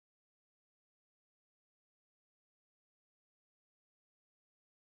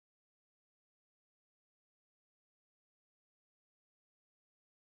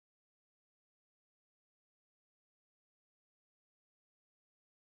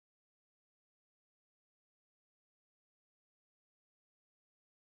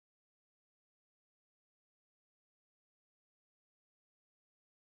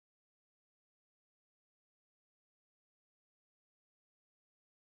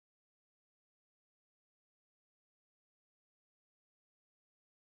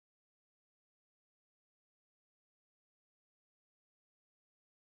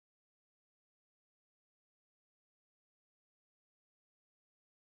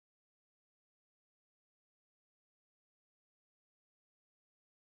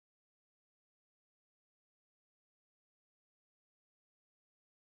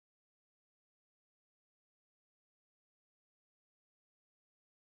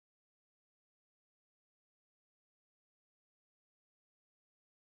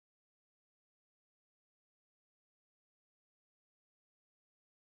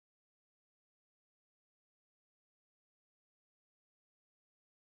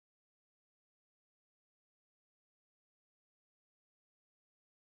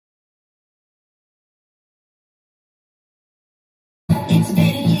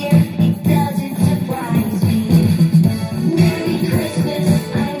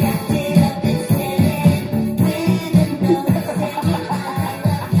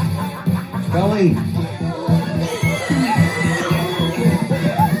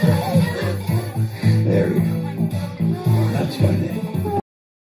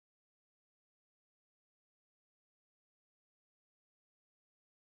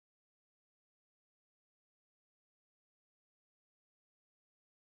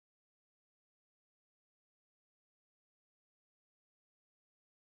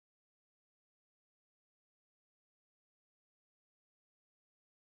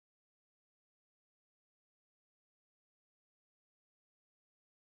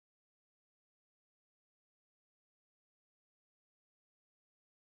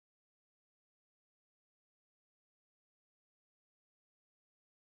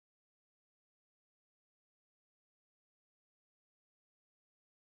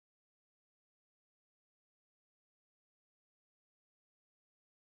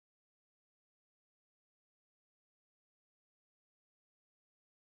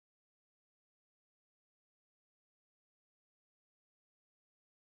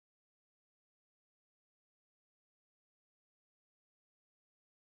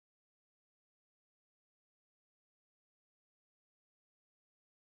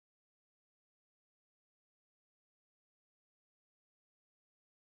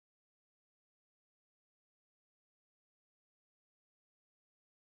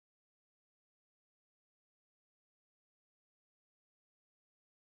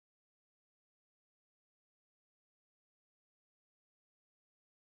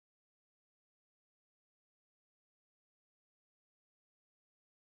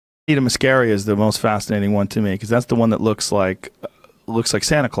Muscaria is the most fascinating one to me because that's the one that looks like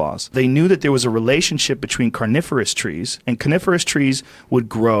Santa Claus. They knew that there was a relationship between carnivorous trees, and carnivorous trees would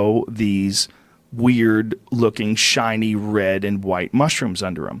grow these weird-looking, shiny red and white mushrooms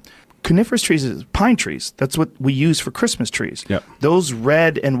under them. Coniferous trees is pine trees. That's what we use for Christmas trees. Yep. Those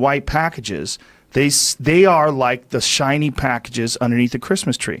red and white packages, they are like the shiny packages underneath the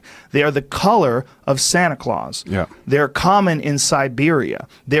Christmas tree. They are the color of Santa Claus. Yeah. They're common in Siberia.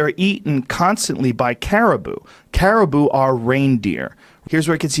 They're eaten constantly by caribou. Caribou are reindeer. Here's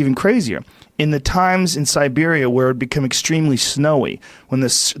where it gets even crazier. In the times in Siberia where it would become extremely snowy, when the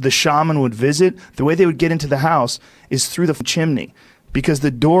shaman would visit, the way they would get into the house is through the chimney, because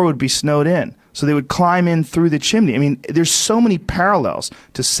the door would be snowed in. So they would climb in through the chimney. I mean, there's so many parallels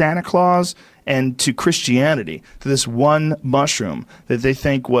to Santa Claus and to Christianity, to this one mushroom that they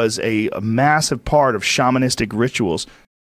think was a massive part of shamanistic rituals